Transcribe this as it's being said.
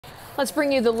Let's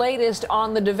bring you the latest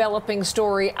on the developing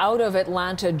story out of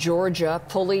Atlanta, Georgia.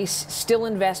 Police still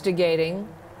investigating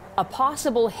a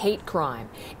possible hate crime.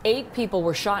 8 people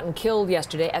were shot and killed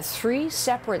yesterday at 3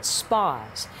 separate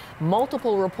spas.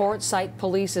 Multiple reports cite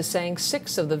police as saying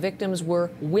 6 of the victims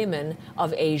were women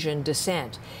of Asian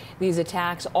descent. These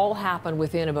attacks all happened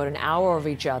within about an hour of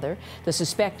each other. The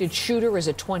suspected shooter is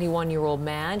a 21-year-old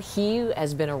man. He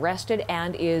has been arrested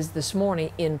and is this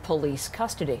morning in police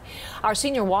custody. Our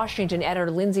senior Washington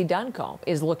editor, Lindsay Duncombe,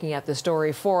 is looking at the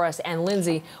story for us. And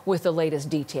Lindsay, with the latest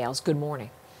details. Good morning.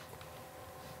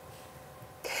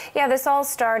 Yeah, this all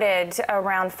started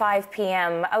around 5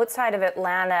 p.m. outside of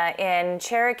Atlanta in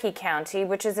Cherokee County,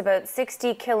 which is about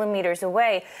 60 kilometers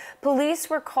away. Police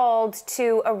were called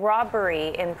to a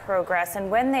robbery in progress,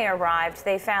 and when they arrived,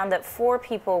 they found that 4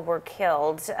 people were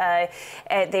killed.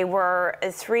 They were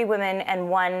 3 women and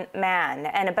 1 man.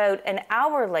 And about an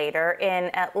hour later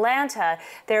in Atlanta,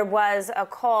 there was a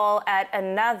call at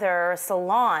another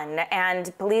salon,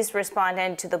 and police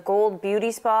responded to the Gold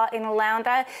Beauty Spa in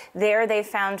Atlanta. There they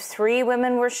found 3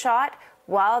 women were shot.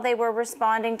 While they were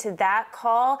responding to that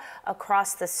call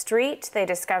across the street, they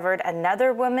discovered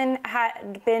another woman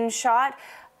had been shot.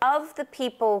 Of the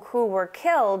people who were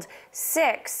killed,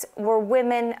 6 were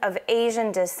women of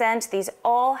Asian descent. These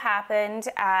all happened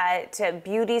at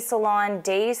beauty salon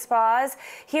day spas.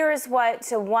 Here is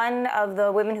what one of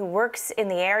the women who works in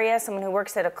the area, someone who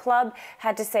works at a club,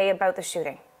 had to say about the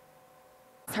shooting.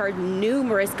 Heard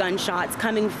numerous gunshots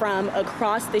coming from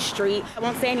across the street. I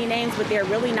won't say any names, but they're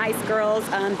really nice girls.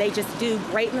 They just do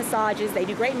great massages. They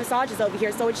do great massages over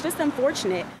here, so it's just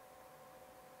unfortunate.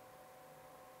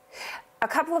 A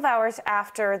couple of hours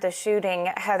after the shooting,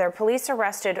 Heather, police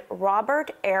arrested Robert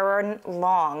Aaron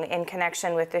Long in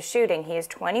connection with the shooting. He is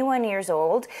 21 years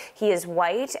old, he is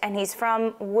white, and he's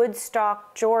from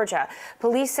Woodstock, Georgia.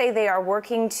 Police say they are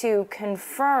working to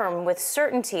confirm with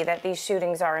certainty that these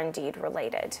shootings are indeed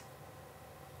related.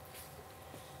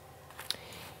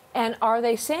 And are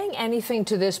they saying anything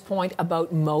to this point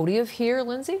about motive here,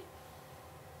 Lindsay?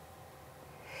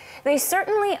 They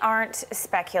certainly aren't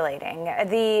speculating.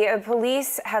 The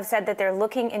police have said that they're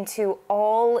looking into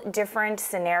all different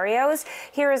scenarios.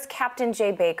 Here is Captain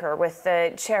Jay Baker with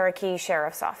the Cherokee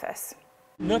Sheriff's Office.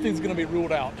 Nothing's going to be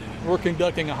ruled out. We're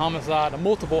conducting a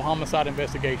multiple homicide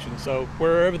investigation. So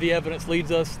wherever the evidence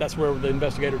leads us, that's where the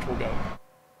investigators will go.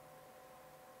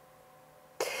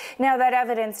 Now, that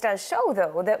evidence does show,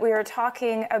 though, that we are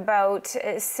talking about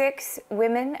 6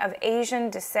 women of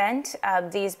Asian descent.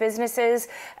 These businesses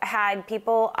had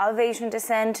people of Asian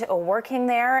descent working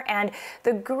there, and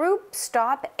the group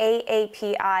Stop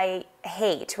AAPI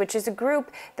Hate, which is a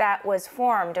group that was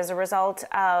formed as a result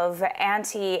of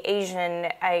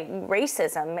anti-Asian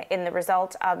racism in the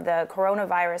result of the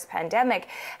coronavirus pandemic,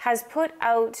 has put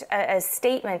out a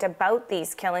statement about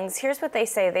these killings. Here's what they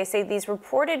say. They say these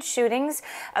reported shootings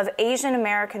of Asian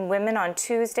American women on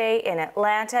Tuesday in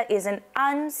Atlanta is an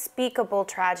unspeakable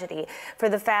tragedy for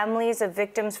the families of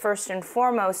victims first and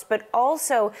foremost, but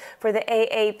also for the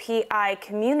AAPI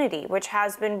community, which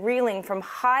has been reeling from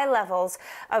high levels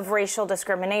of racial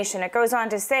discrimination. It goes on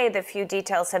to say that few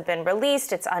details have been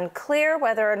released. It's unclear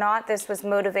whether or not this was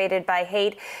motivated by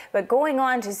hate, but going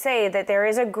on to say that there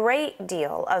is a great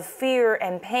deal of fear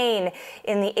and pain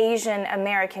in the Asian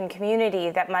American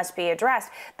community that must be addressed.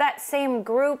 That same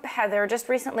group, Heather, just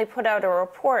recently put out a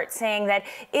report saying that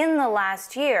in the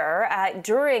last year,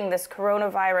 during this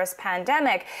coronavirus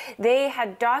pandemic, they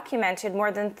had documented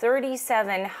more than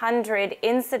 3,700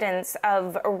 incidents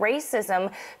of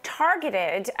racism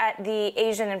targeted at the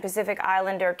Asian and Pacific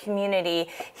Islander community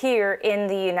here in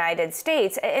the United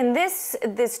States. And this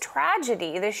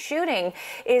tragedy, this shooting,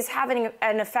 is having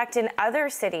an effect in other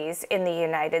cities in the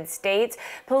United States.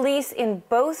 Police in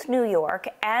both New York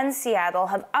and Seattle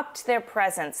have upped their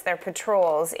presence, their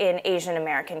patrols in Asian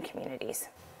American communities.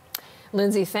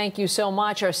 Lindsay, thank you so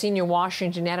much. Our senior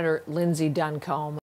Washington editor, Lindsay Duncombe.